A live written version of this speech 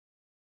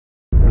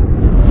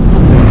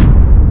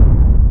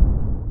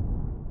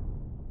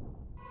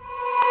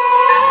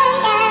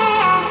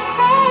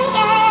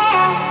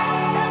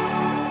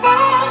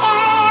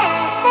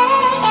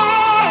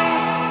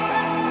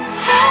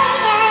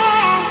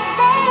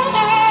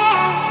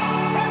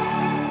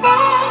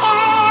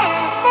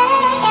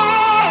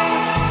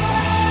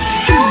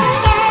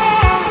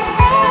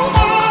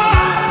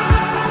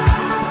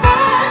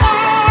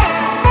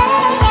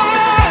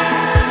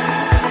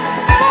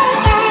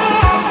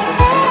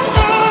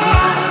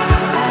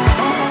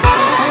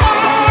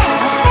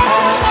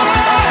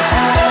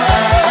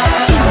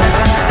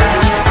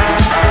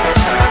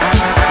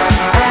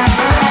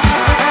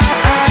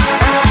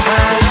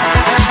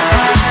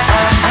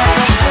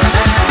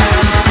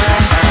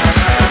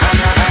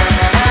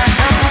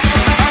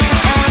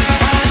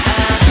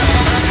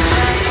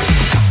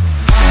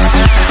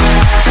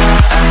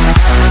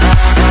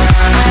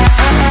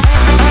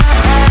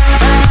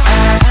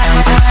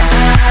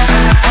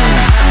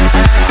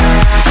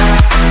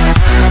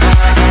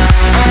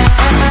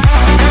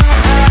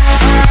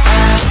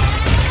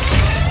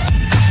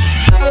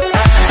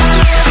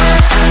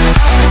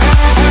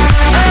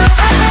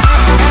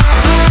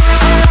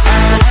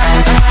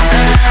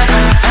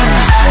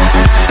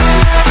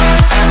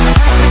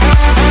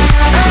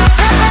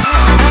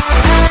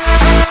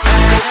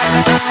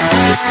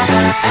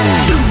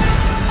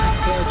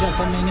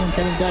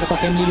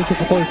li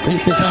kif ukoll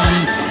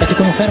Pisani qed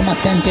ikunu ferm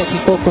attenti qed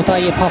jkopru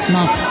tajjeb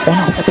ħafna u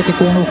naħseb qed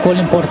ikunu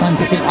wkoll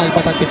importanti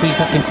fil-qalba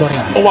tad-difiża tim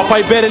Florian. Huwa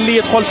Paiber li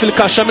jidħol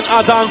fil-kaxxa minn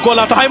qada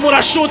Angola ta' ħajmur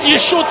għax-xut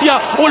jixxutja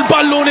u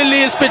l-ballun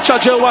li jispiċċa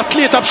ġewwa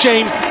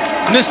 3-0.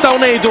 Nistgħu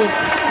ngħidu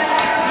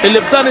illi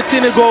b'dan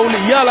it-tieni gowl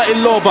jala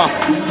il-logħba.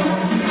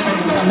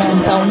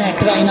 Eżattament hawnhekk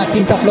rajna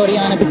t-tim ta'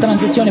 Floriana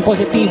bit-tranzizzjoni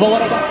pożittiva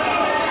wara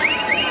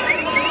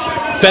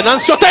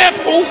Venanzio Teb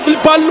u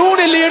l-ballun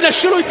li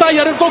jirnexxilu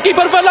jtajjar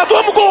il-goalkeeper Vellatu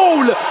hemm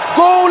gowl!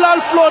 Gowl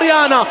għal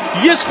Floriana,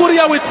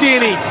 jiskurjaw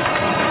it-tieni.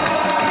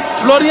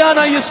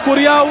 Floriana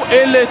jiskurjaw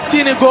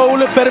il-tieni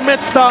gowl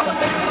permezz ta'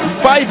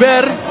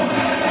 Paiber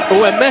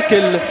u hemmhekk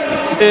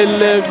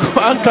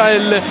anka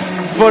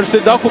forsi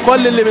dawk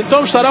ukoll li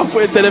mintomx taraw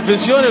fuq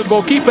it-televiżjoni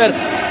il-goalkeeper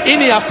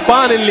Ini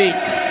Akpan li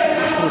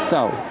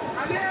sfruttaw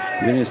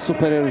din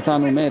is-superiorità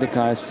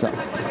numerika issa.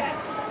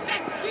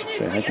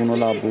 Ħekunu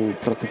labu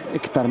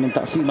iktar minn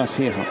taqsima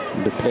sħiħa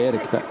bi-plejer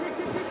iktar.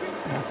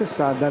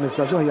 Sissa dan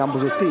is-sażuħ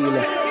jambu żuttil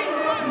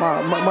ma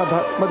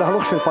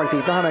daħluħx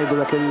fil-partita ħana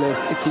jgħidulek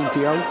il-tim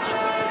tiegħu.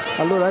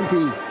 Allura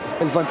inti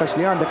il-vantaġġ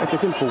li għandek qed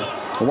titilfu.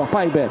 Huwa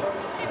Paiber.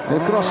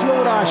 Il-cross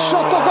lura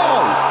xotto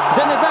gol.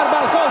 Din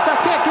id-darba l-gol ta'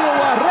 Keki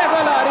huwa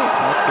regolari.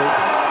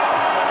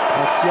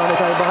 Azzjoni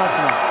tajba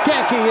ħafna.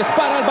 Keki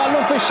jispara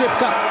l-ballun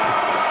fix-xibka.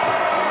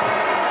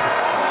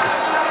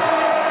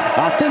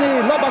 Għattini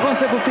loba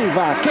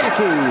konsekutiva,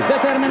 Keki,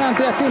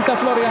 determinanti għattin ta'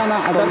 Floriana,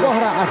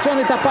 għadda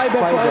azzjoni ta'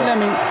 Paiber fuq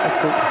il-lemi.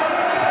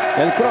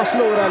 Il-cross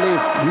lura li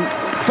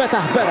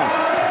fetaħ beraħ,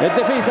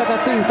 il-defiza ta'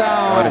 tin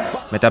ta'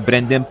 Meta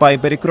Brendan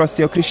Paiber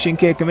i-cross jew Christian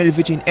Keki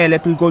mill-viċin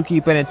eleb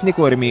il-goalkeeper Anthony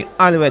Kormi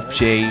għal-wet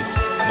bxej.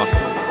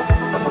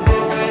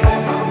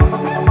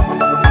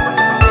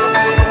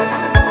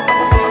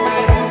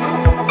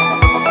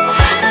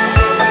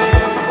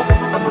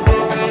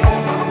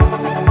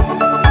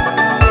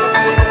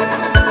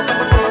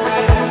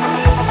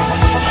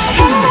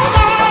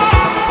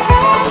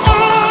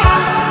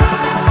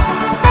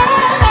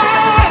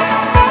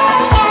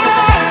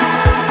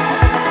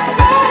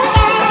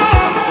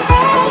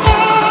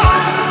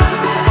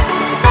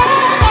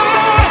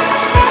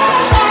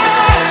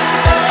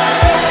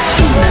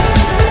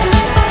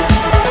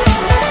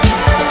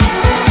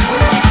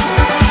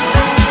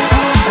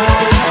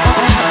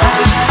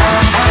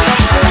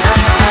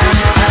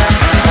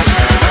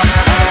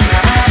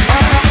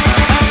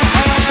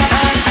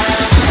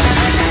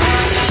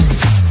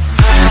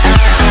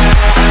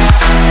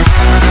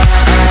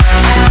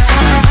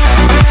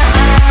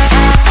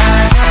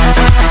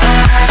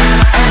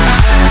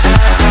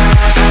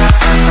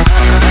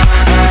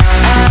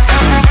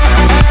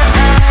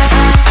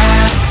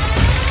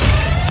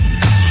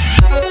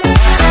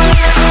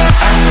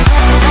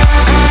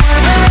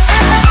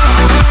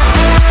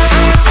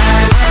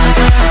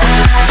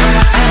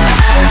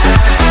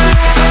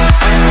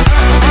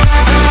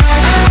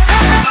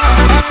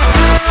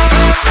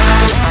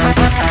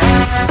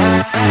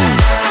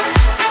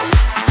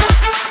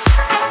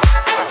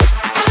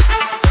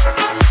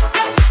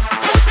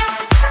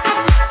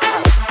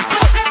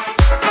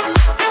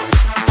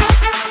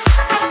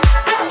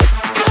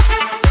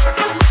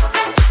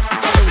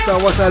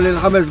 Wasal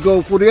il-5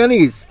 gow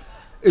Furjanis.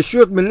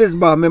 Ix-xut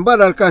mill-isbaħ minn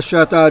barra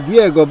l-kaxxa ta'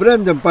 Diego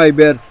Brendan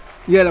Paiber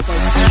jela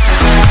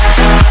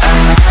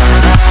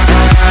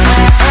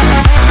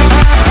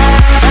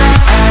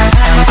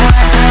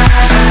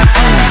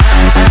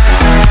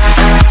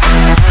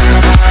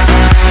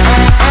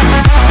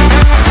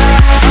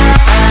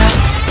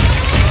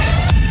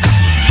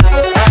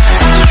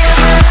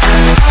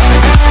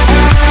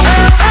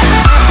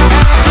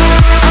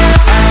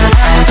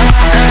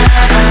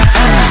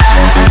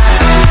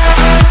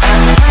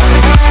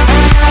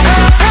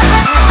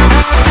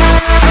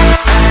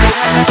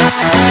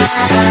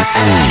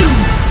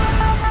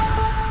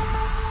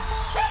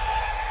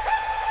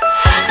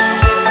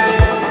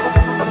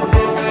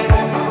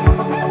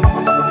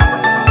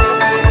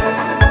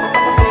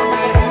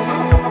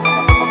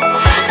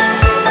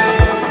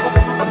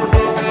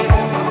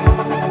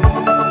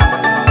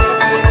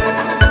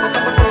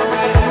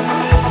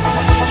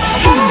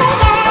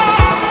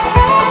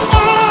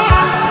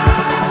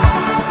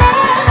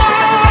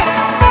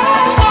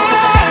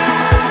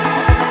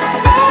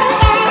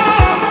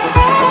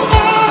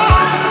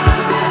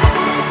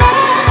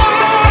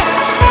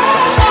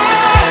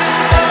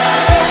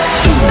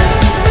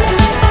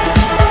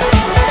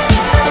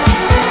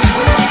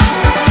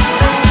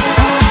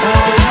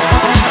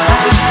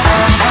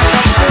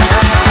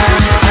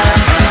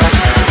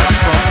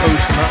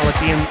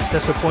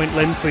disappoint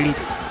Linfield.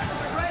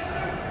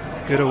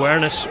 Good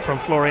awareness from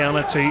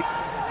Floriana to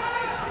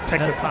pick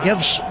the pass.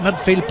 Gives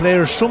midfield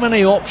players so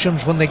many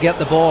options when they get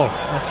the ball.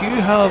 If you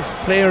have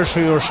players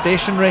who are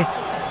stationary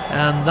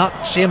and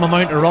that same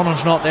amount of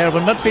running's not there,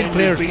 when midfield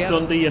players beat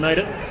Dundee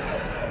United,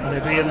 and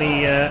they'll be in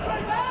the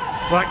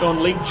back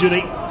on league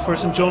duty for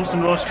St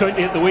Johnstone Ross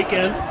County at the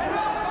weekend.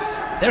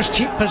 There's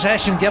cheap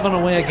possession given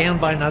away again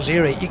by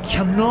Naziri. You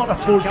cannot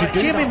afford to do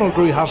Jamie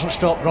Mulgrew hasn't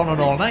stopped running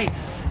all night.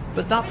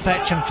 but that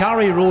fetch and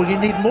carry role, you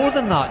need more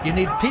than that. You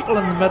need people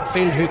in the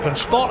midfield who can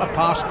spot a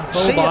pass,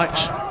 see it.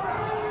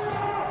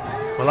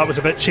 Well, that was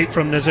a bit cheap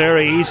from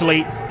Nazeri,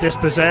 easily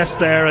dispossessed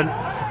there, and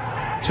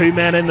two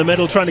men in the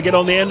middle trying to get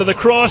on the end of the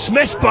cross.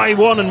 Missed by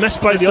one and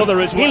missed by the other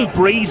as well. He'll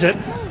breeze it,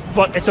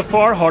 but it's a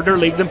far harder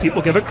league than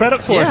people give it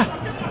credit for.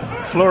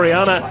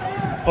 Floriana,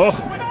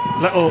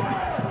 little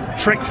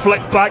trick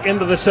flick back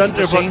into the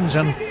centre. Scenes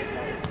and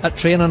at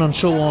training and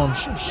so on.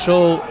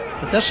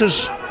 But this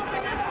is...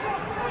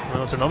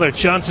 Well, it's another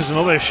chance, it's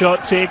another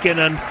shot taken,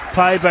 and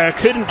Paiber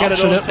couldn't get it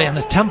on. Absolutely, and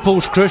the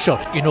tempo's crucial.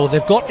 You know,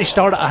 they've got to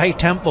start at a high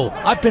tempo.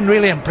 I've been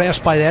really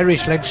impressed by the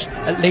Irish leagues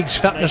at leagues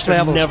fitness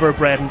levels. Never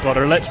bread and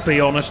butter, let's be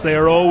honest. They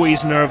are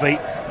always nervy,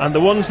 and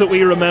the ones that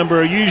we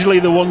remember are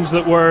usually the ones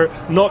that were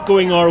not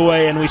going our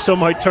way, and we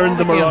somehow turned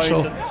them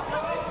around.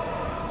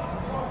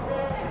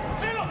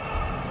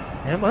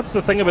 Yeah, that's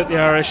the thing about the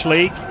Irish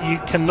League. You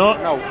cannot...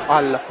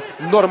 għal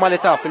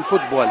normalità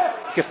fil-futbol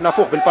kif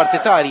nafuh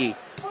bil-partitarji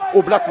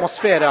u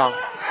bl-atmosfera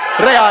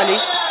reali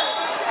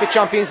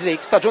fil-Champions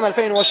League staġun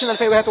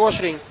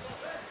 2020-2021.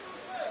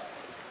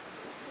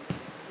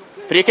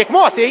 Free kick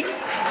Moti.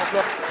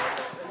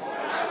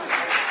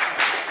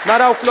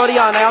 Naraw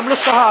Floriana jagħmlu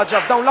xi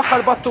ħaġa f'dawn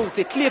l-aħħar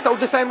battuti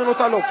 93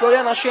 minuta l-ok.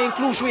 Floriana xejn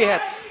inkluż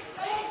wieħed.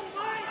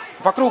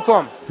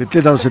 Fakrukom.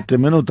 Fit-63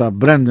 minuta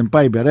Brandon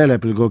Paiber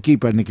eleb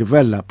il-goalkeeper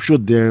Nikivella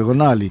b'xut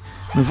diagonali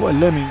minn fuq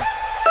il-lemin.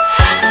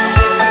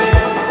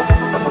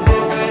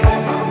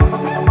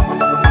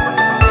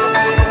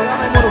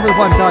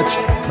 Vantaġġ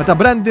meta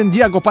Brandon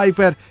Diego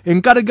Paiber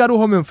inkarga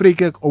ruħu minn free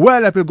kick u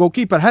eleb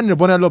il-goalkeeper Henry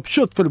Bonello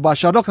b'xut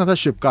fil-baxxa rokna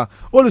tax-xibka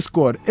u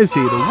l-iskor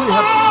isiru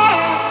wieħed.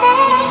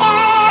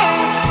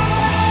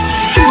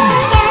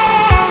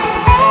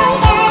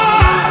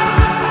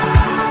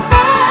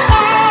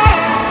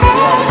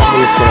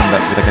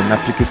 Meta kien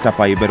free kick ta'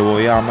 Paiber u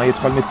Oyama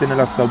jidħol mit-tieni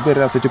l-asta u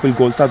birra se ġib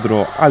il-gol ta'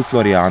 dro għal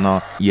Floriana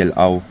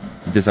jilqgħu.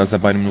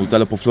 79 minuta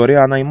l-opu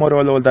Floriana jmorru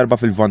l-ewwel darba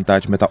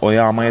fil-vantaġġ meta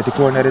Oyama jagħti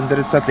corner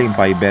indirizzat lejn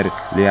Paiber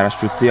li jara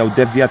x-xut tiegħu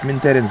devjat minn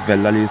Terence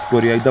Vella li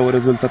jiskorja jdaw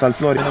ir-riżultat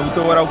tal-Floriana.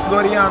 U waraw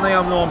Floriana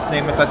jagħmluhom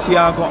tnejn meta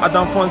Thiago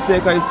Adam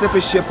Fonseca jsib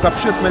ix-xibka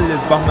b'xut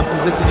mill-isbaħ minn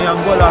pożizzjoni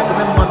angolata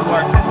minn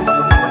madwar.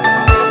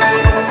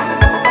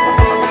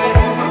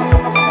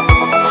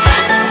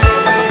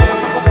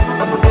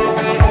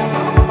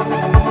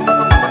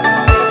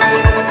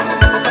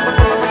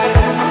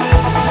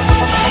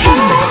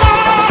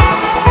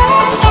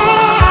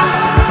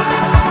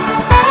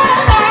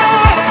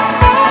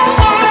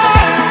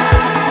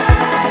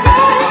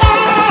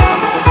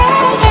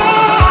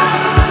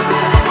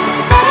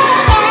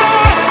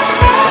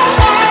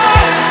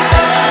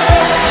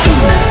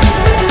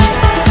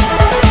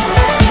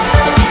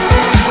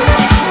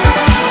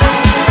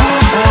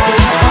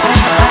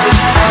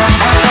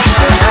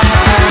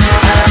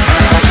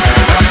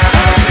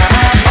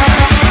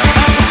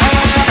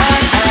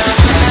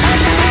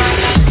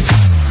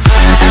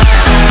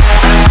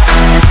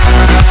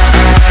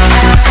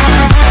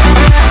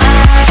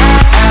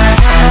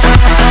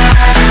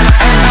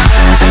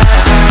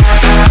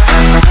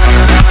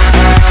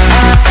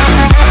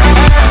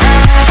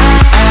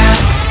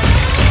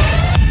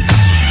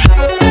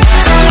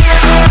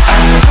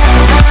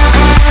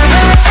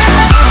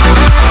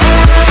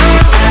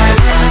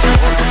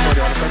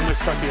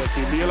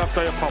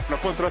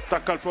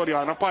 Kontra-attakka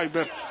l-Floriana,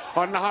 Paiber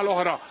għannaħa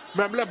l-oħra,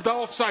 mem lebda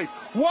offside,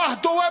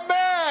 waħdu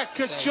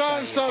hemmhekk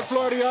iċ-ċans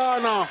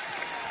għall-Floriana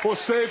u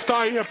sejf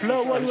tajjeb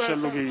l-ewwel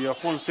xellugija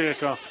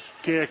Fonseca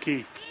Keki.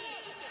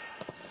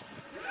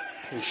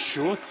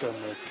 Ix-xut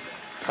hemmhekk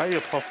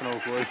tajjeb ħafna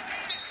wkoll.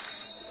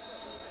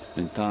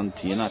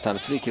 Intant jingħata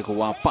l-free kick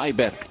huwa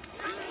Paiber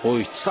u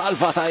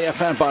salva tajjeb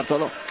fejn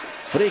Bartolo.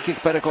 Free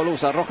kick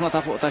perikolusa rokna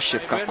ta' fuq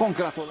tax-xibka.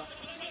 Kongratula.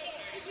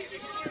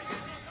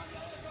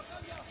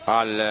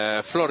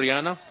 Għal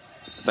Floriana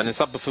dan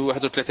insabbu fi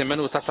 31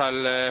 minuta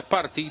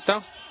tal-partita.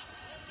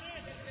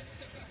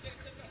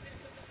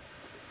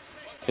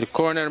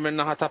 Il-corner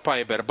minnaħa ta'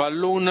 Paiber,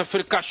 ballun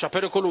fil-kaxxa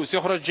perikolus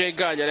joħroġ ġej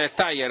Gallia li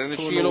tajjer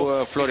nixxielu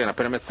Floriana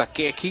permezz ta'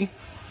 Keki.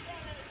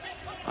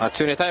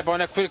 Azzjoni tajba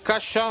hawnhekk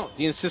fil-kaxxa,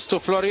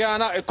 jinsistu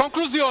Floriana,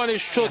 il-konklużjoni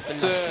x-xut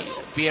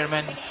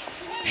Bierman,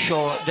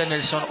 Shaw,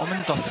 Danielson u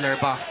minn Toffler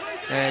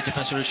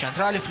difensuri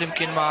ċentrali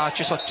flimkien ma'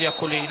 Cisotti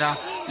Aquilina,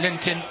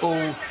 Linton u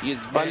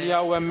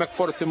jizbaljaw hemmhekk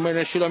forsi ma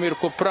jirnexxilhom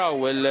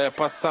jirkupraw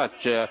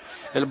il-passaġġ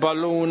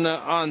il-ballun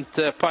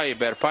għand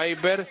Paiber.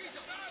 Paiber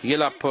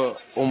jilab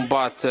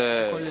umbat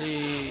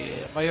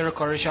ma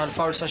jirrikorrix għal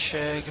fawl sax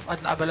kif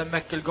qed naqbel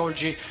hemmhekk il-gowl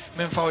ġie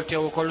minn fawl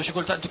tiegħu kollu xi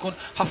kultant ikun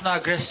ħafna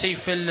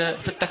aggressiv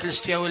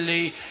fit-tackles tiegħu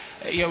li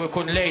jew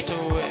ikun lejt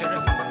u